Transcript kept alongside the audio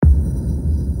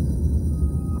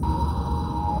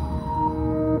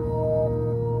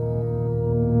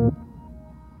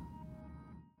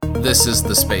This is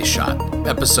The Space Shot,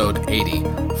 episode 80,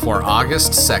 for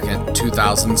August 2nd,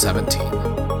 2017.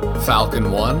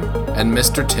 Falcon 1 and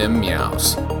Mr. Tim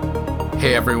Meows.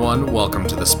 Hey everyone, welcome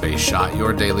to The Space Shot,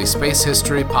 your daily space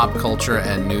history, pop culture,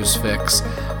 and news fix.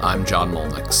 I'm John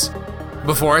Molnix.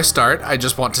 Before I start, I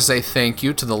just want to say thank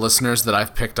you to the listeners that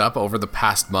I've picked up over the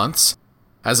past months.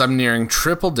 As I'm nearing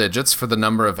triple digits for the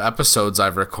number of episodes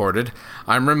I've recorded,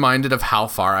 I'm reminded of how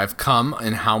far I've come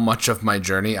and how much of my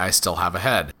journey I still have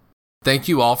ahead. Thank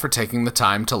you all for taking the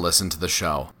time to listen to the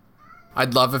show.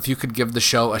 I'd love if you could give the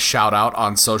show a shout out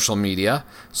on social media,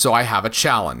 so I have a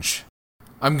challenge.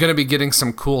 I'm going to be getting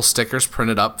some cool stickers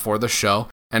printed up for the show,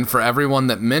 and for everyone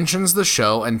that mentions the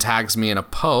show and tags me in a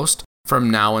post, from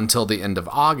now until the end of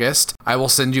August, I will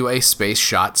send you a Space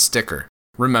Shot sticker.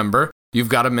 Remember, you've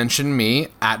got to mention me,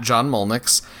 at John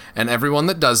Molnix, and everyone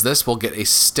that does this will get a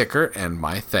sticker and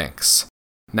my thanks.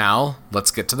 Now, let's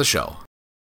get to the show.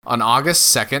 On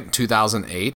August 2nd,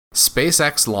 2008,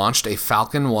 SpaceX launched a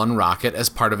Falcon 1 rocket as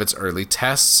part of its early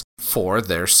tests for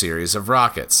their series of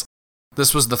rockets.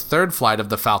 This was the third flight of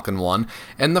the Falcon 1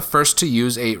 and the first to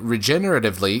use a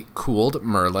regeneratively cooled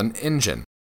Merlin engine.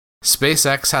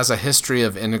 SpaceX has a history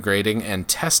of integrating and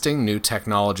testing new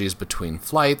technologies between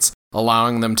flights,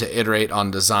 allowing them to iterate on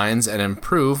designs and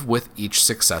improve with each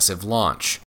successive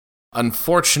launch.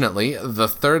 Unfortunately, the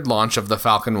third launch of the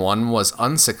Falcon 1 was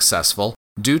unsuccessful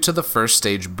due to the first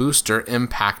stage booster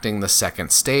impacting the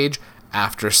second stage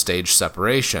after stage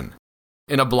separation.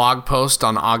 In a blog post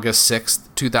on August 6,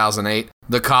 2008,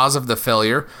 the cause of the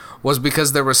failure was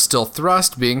because there was still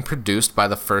thrust being produced by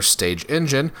the first stage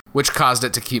engine, which caused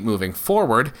it to keep moving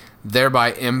forward,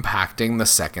 thereby impacting the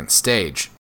second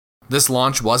stage. This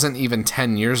launch wasn't even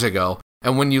 10 years ago,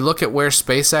 and when you look at where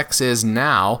SpaceX is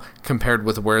now compared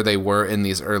with where they were in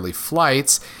these early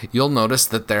flights, you'll notice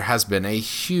that there has been a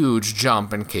huge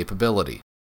jump in capability.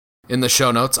 In the show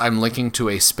notes, I'm linking to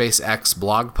a SpaceX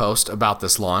blog post about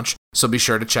this launch, so be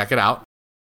sure to check it out.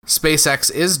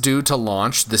 SpaceX is due to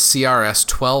launch the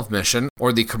CRS-12 mission,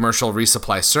 or the Commercial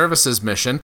Resupply Services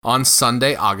mission, on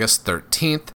Sunday, August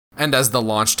 13th, and as the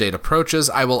launch date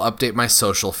approaches, I will update my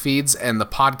social feeds and the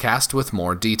podcast with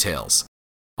more details.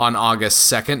 On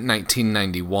August 2nd,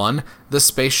 1991, the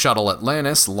Space Shuttle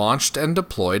Atlantis launched and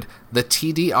deployed the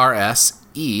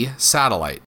TDRS-E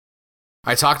satellite.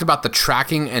 I talked about the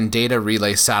tracking and data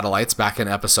relay satellites back in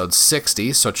episode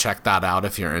 60, so check that out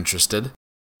if you're interested.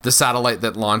 The satellite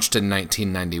that launched in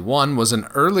 1991 was an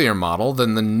earlier model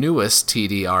than the newest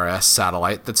TDRS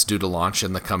satellite that's due to launch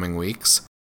in the coming weeks.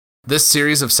 This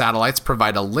series of satellites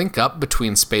provide a link-up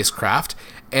between spacecraft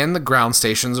and the ground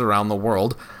stations around the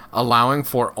world, allowing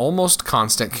for almost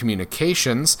constant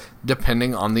communications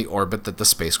depending on the orbit that the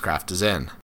spacecraft is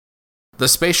in. The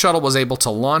Space Shuttle was able to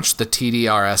launch the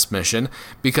TDRS mission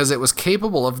because it was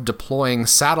capable of deploying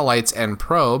satellites and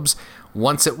probes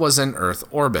once it was in Earth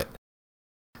orbit.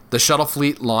 The shuttle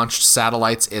fleet launched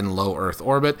satellites in low Earth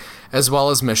orbit, as well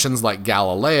as missions like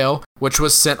Galileo, which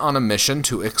was sent on a mission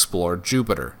to explore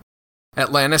Jupiter.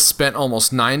 Atlantis spent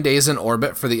almost 9 days in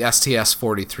orbit for the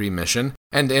STS-43 mission,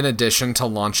 and in addition to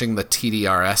launching the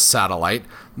TDRS satellite,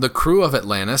 the crew of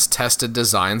Atlantis tested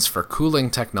designs for cooling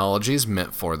technologies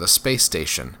meant for the space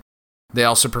station. They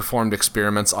also performed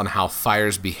experiments on how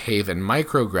fires behave in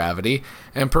microgravity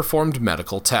and performed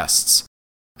medical tests.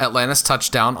 Atlantis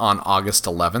touched down on August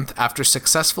 11th after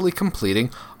successfully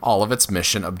completing all of its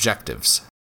mission objectives.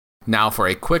 Now for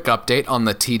a quick update on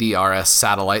the TDRS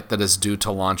satellite that is due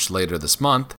to launch later this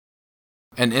month.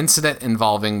 An incident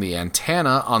involving the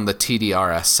antenna on the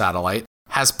TDRS satellite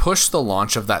has pushed the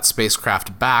launch of that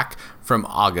spacecraft back from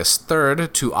August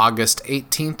 3rd to August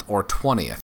 18th or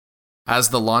 20th. As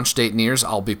the launch date nears,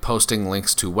 I'll be posting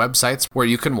links to websites where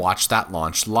you can watch that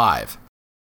launch live.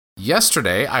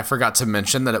 Yesterday, I forgot to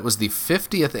mention that it was the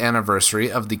 50th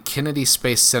anniversary of the Kennedy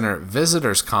Space Center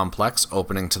Visitors Complex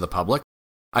opening to the public.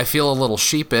 I feel a little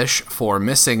sheepish for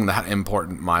missing that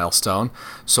important milestone,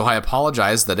 so I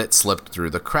apologize that it slipped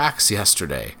through the cracks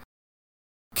yesterday.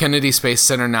 Kennedy Space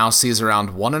Center now sees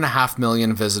around 1.5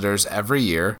 million visitors every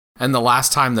year, and the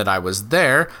last time that I was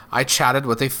there, I chatted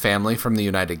with a family from the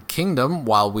United Kingdom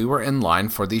while we were in line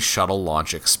for the shuttle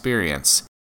launch experience.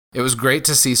 It was great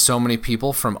to see so many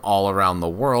people from all around the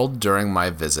world during my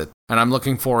visit, and I'm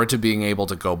looking forward to being able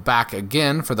to go back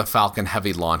again for the Falcon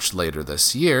Heavy launch later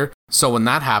this year, so when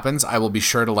that happens, I will be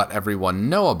sure to let everyone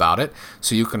know about it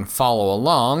so you can follow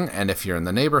along, and if you're in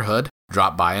the neighborhood,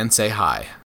 drop by and say hi.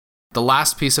 The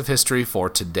last piece of history for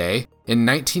today, in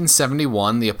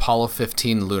 1971, the Apollo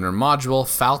 15 lunar module,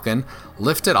 Falcon,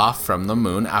 lifted off from the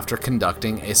moon after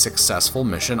conducting a successful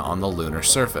mission on the lunar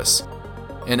surface.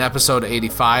 In episode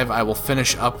 85, I will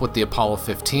finish up with the Apollo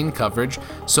 15 coverage,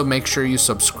 so make sure you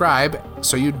subscribe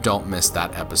so you don't miss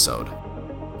that episode.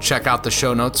 Check out the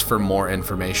show notes for more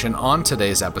information on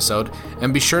today's episode,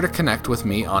 and be sure to connect with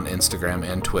me on Instagram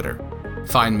and Twitter.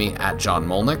 Find me at John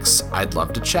Molnix. I'd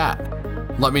love to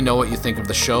chat. Let me know what you think of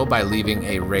the show by leaving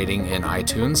a rating in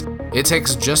iTunes. It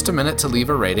takes just a minute to leave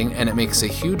a rating, and it makes a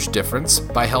huge difference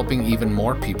by helping even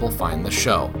more people find the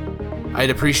show. I'd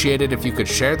appreciate it if you could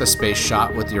share the Space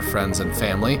Shot with your friends and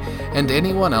family and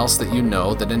anyone else that you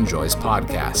know that enjoys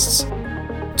podcasts.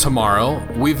 Tomorrow,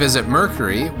 we visit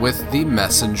Mercury with the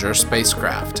Messenger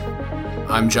spacecraft.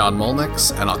 I'm John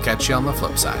Molnix, and I'll catch you on the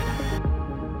flip side.